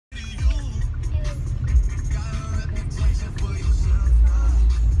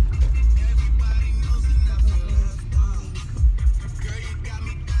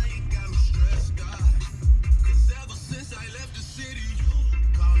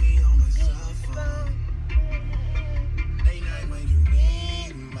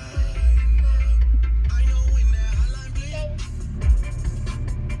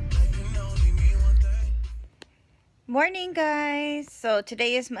Morning, guys. So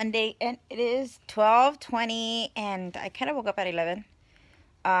today is Monday and it is 12:20 and I kind of woke up at 11.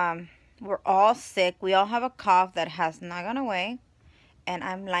 We're all sick. We all have a cough that has not gone away, and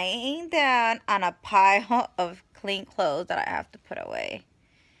I'm laying down on a pile of clean clothes that I have to put away.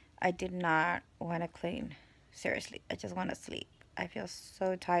 I did not want to clean. Seriously, I just want to sleep. I feel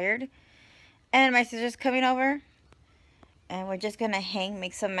so tired. And my sister's coming over and we're just gonna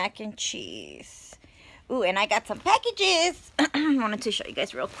make some mac and cheese. Ooh, and I got some packages. I wanted to show you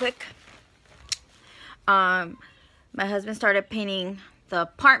guys real quick. My husband started painting the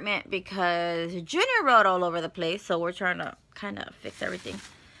apartment because Junior wrote all over the place, so we're trying to kind of fix everything.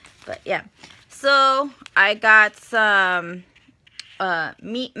 But yeah, so I got some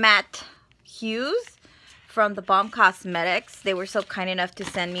meat matte hues from the Balm Cosmetics. They were so kind enough to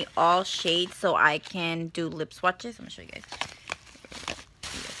send me all shades so I can do lip swatches. I'm gonna show you guys.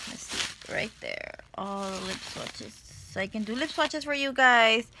 Right there, all the lip swatches, so I can do lip swatches for you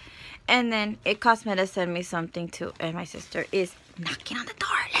guys. And then It Cosmetics sent me something too, and my sister is knocking on the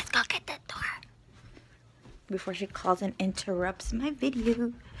door. Let's go get the door before she calls and interrupts my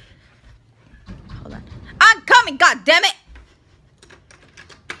video. Hold on, I'm coming. God damn it!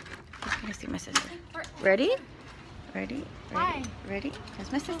 Let me see my sister. Ready? Hi. Ready?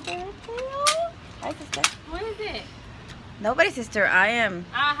 That's my sister. Hello. Hi, sister. What is it? Nobody, sister. I am.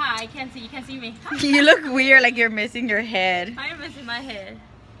 Aha, I can't see. You can't see me. You look weird, like you're missing your head. I am missing my head.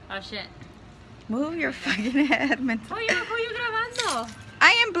 Oh shit. Move your fucking head, man. Who you grabando?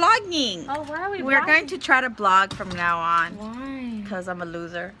 I am blogging. Oh, why are we We're vlogging? going to try to blog from now on. Why? Because I'm a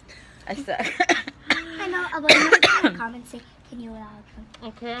loser. I suck. I know, but you can comment say, can you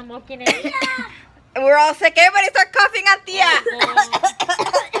Okay, I'm looking at it. We're all sick. Everybody start coughing at Tia.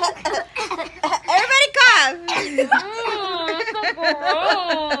 Everybody cough. Oh, that's so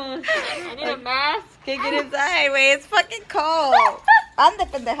gross. I need a mask. Can't get inside. Wait, it's fucking cold. Ande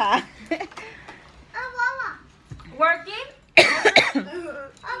pendeja. Working?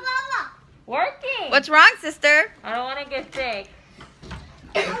 Working. What's wrong, sister? I don't want to get sick.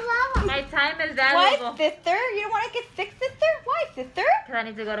 My time is Why, valuable. sister? You don't want to get sick, sister? Why, sister? Because I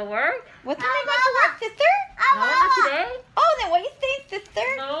need to go to work. What time are you going to work, sister? No, not today. Oh, then what are you saying, sister?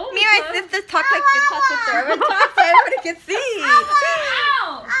 No, Me and my because- sisters talk like this, huh, sister? Everyone talk so everybody can see.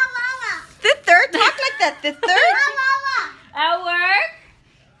 Ow! Sister, talk like that, sister. At work?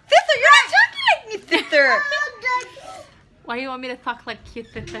 Sister, you're not talking like me, sister. Why do you want me to talk like cute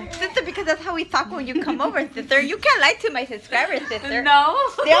sister? Sister, because that's how we talk when you come over, sister. You can't lie to my subscribers, sister. No.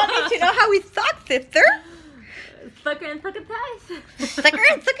 They all need to know how we talk, sister. Sucker and sucker ties. Sucker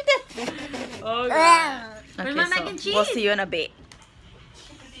and sucker this. Oh, God. Where's my mac so and cheese? we'll see you in a bit.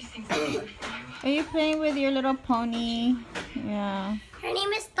 Are you playing with your little pony? Yeah. Her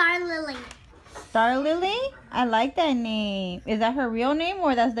name is Star Lily. Star Lily? I like that name. Is that her real name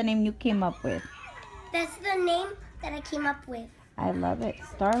or that's the name you came up with? That's the name that I came up with. I love it.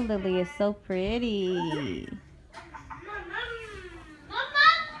 Star Lily is so pretty.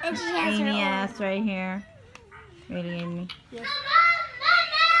 And she has her Amy own. ass right here. Really, Amy. Yes.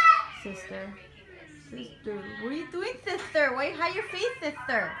 Sister. Sister. What are you doing, sister? Why hide your face,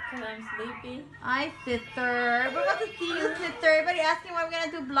 sister? Because I'm sleepy. Hi, sister. We're about to see you, sister. Everybody asking why we're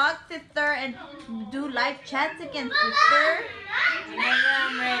going to do vlogs, sister, and do live chats again, sister. Whenever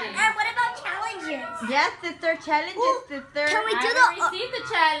I'm ready. And what about challenges? Yes, sister. Challenges, Ooh, sister. can we I do haven't received the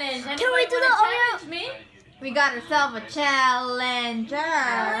challenge. Can we do the challenge me? We got ourselves a challenger.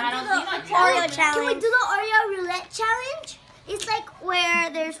 I don't see no Oreo challenge. challenge? Can we do the Oreo roulette challenge? It's like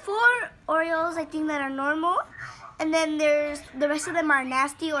where there's 4 Oreos, I think, that are normal, and then there's the rest of them are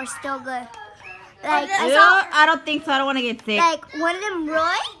nasty or still good. Like I don't think so. I don't want to get sick. like one of them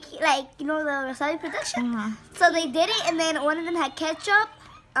Roy, like you know the Rosario production. So they did it, and then one of them had ketchup.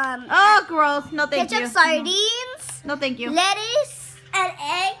 Oh, gross. No, thank ketchup, you. sardines, No, thank you. lettuce, and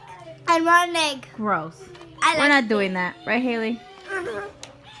egg, and rotten egg. Gross. I We're not doing that. Right, Haley?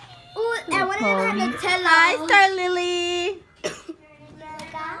 Ooh, and one of them had Nutella. Hi, Star Lily.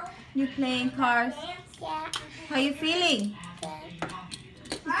 You playing cars? Yeah. How you feeling?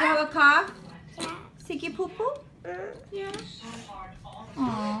 You still have a cough? Yeah. Sicky poo poo? Yeah.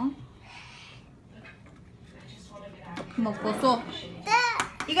 Aww. Mocoso.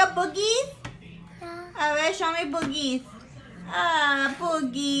 You got boogies? A ver, show me boogies. Ah,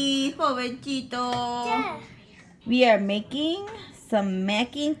 boogies. Pobrecito. Yeah. We are making some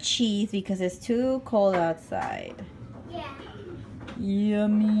mac and cheese because it's too cold outside. Yeah.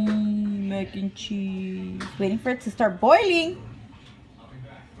 Yummy mac and cheese. Waiting for it to start boiling.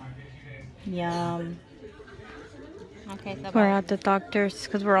 Yum. Okay, so We're at the doctor's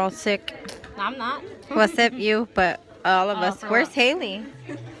because we're all sick. I'm not. Well, except you, but All of us. Where's Hailey?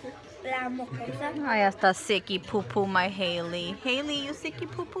 La mocosa. Oh, ya está sicky poo poo, my Hailey. Hailey, you sicky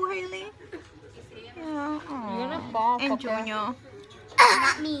poo poo, Hailey? Yeah. You're gonna fall. And fucker. Junior.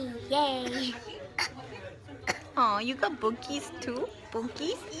 Not me. Yay. Oh, you got bookies too?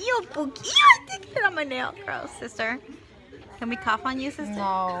 Bookies? Ew, bookie. Ew, I think it on my nail. Gross, sister. Can we cough on you, sister?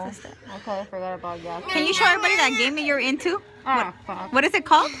 No. Sister. Okay, I forgot about that. Can you show everybody that game that you're into? Ah, fuck. What is it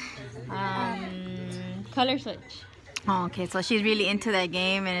called? Color switch. Oh, okay, so she's really into that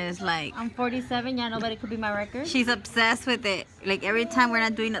game and it's like... I'm 47. Yeah, nobody could be my record. She's obsessed with it. Like every time we're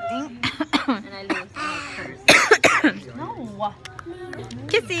not doing nothing. And I lose. And I curse. No.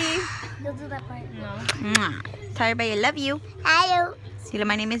 Kissy. You'll do that part. No. Mwah. Tell everybody I love you. Hello. Sila,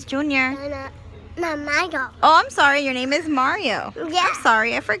 my name is Junior. No, Mario. Oh, I'm sorry. Your name is Mario. Yeah. I'm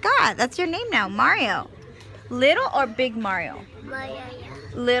sorry. I forgot. That's your name now. Mario. Little or big Mario? Mario.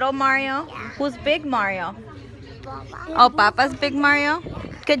 Little Mario? Yeah. Who's big Mario? Papa. Oh, Papa's big Mario?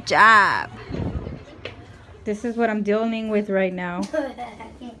 Good job. This is what I'm dealing with right now.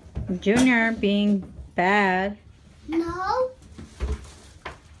 Junior being bad. No.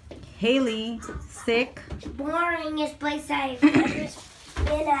 Hailey sick Boringest place I've ever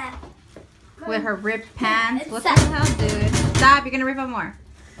been at. with her ripped pants. What the hell, dude? Stop, you're gonna rip up more.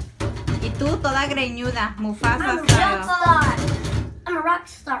 Y tú toda greñuda, Mufasa I'm a rock style. star. I'm a rock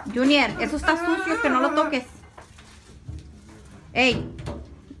star. Junior, eso está sucio, que no lo toques. Ey,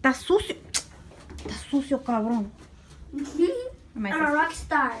 está sucio. Está sucio, cabrón. I'm a rock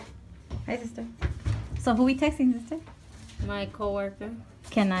star. Hi, sister. So who we texting, sister? My coworker.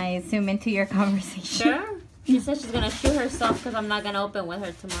 Can I zoom into your conversation? Sure. She said she's gonna shoot herself because I'm not gonna open with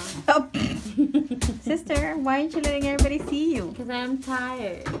her tomorrow. Oh. Sister, why aren't you letting everybody see you? Because I'm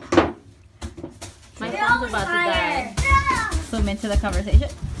tired. My You're phone's always about to die. tired. Zoom into the conversation.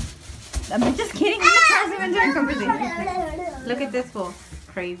 I'm just kidding. I'm the president during conversation. Look at this fool.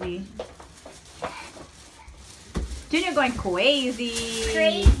 Crazy. Junior going crazy.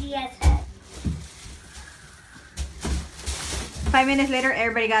 Crazy as heck. 5 minutes later,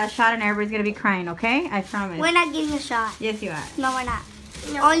 everybody got a shot and everybody's gonna be crying, okay? I promise. We're not getting a shot. Yes, you are. No, we're not.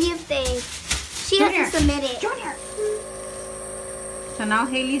 Only if they. She Junior. has to submit it. Junior. So now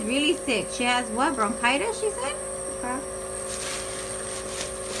Hailey's really sick. She has what? Bronchitis, she said?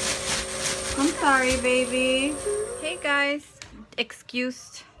 I'm sorry, baby. Hey, guys.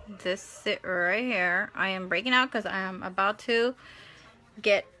 Excuse this sit right here. I am breaking out because I am about to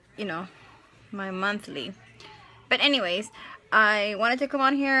get, you know, my monthly. But anyways, I wanted to come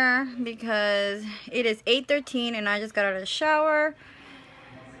on here because it is 8:13 and I just got out of the shower.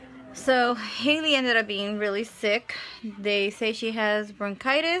 So Hailey ended up being really sick. They say she has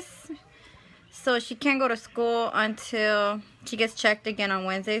bronchitis, so she can't go to school until she gets checked again on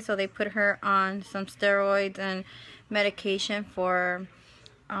Wednesday. So they put her on some steroids and medication for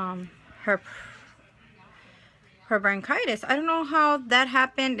her bronchitis. I don't know how that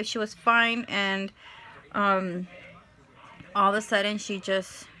happened, if she was fine and all of a sudden she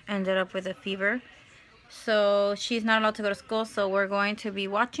just ended up with a fever. So she's not allowed to go to school, so we're going to be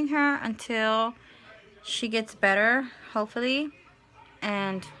watching her until she gets better, hopefully.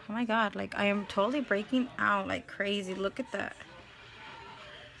 And oh my god, like I am totally breaking out like crazy. Look at that.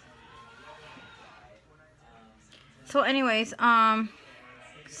 So anyways,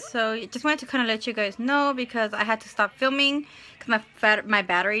 so just wanted to kind of let you guys know because I had to stop filming because my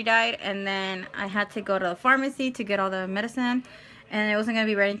battery died, and then I had to go to the pharmacy to get all the medicine, and it wasn't gonna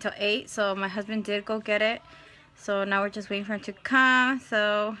be ready until 8. So my husband did go get it. So now we're just waiting for him to come.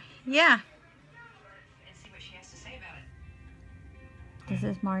 So yeah. This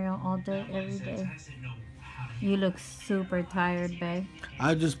is Mario all day, every day. You look super tired, babe.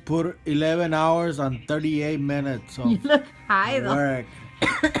 I just put 11 hours on 38 minutes of You look high though. work.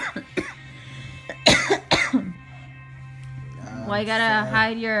 Why you gotta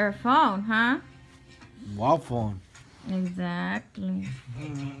hide your phone, huh? What phone? Exactly.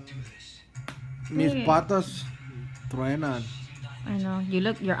 Mis patas truenan. I know. You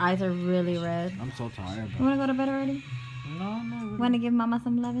look, your eyes are really red. I'm so tired. You wanna go to bed already? No. Wanna give mama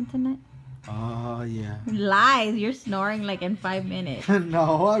some loving tonight? Oh, yeah. Lies. You're snoring like in 5 minutes.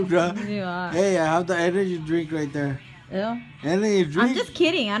 No, I'm drunk. You are. Hey, I have the energy drink right there. Ew. Energy drink. I'm just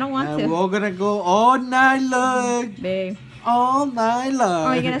kidding. I don't want And to. we're gonna go all night long. Babe. All night long.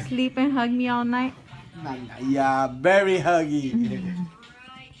 Oh, you gonna sleep and hug me all night? Yeah, very huggy.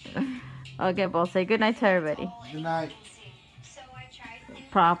 Okay, well, say good night to everybody. Good night.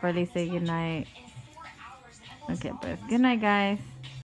 Properly say good night. Okay, but good night, guys.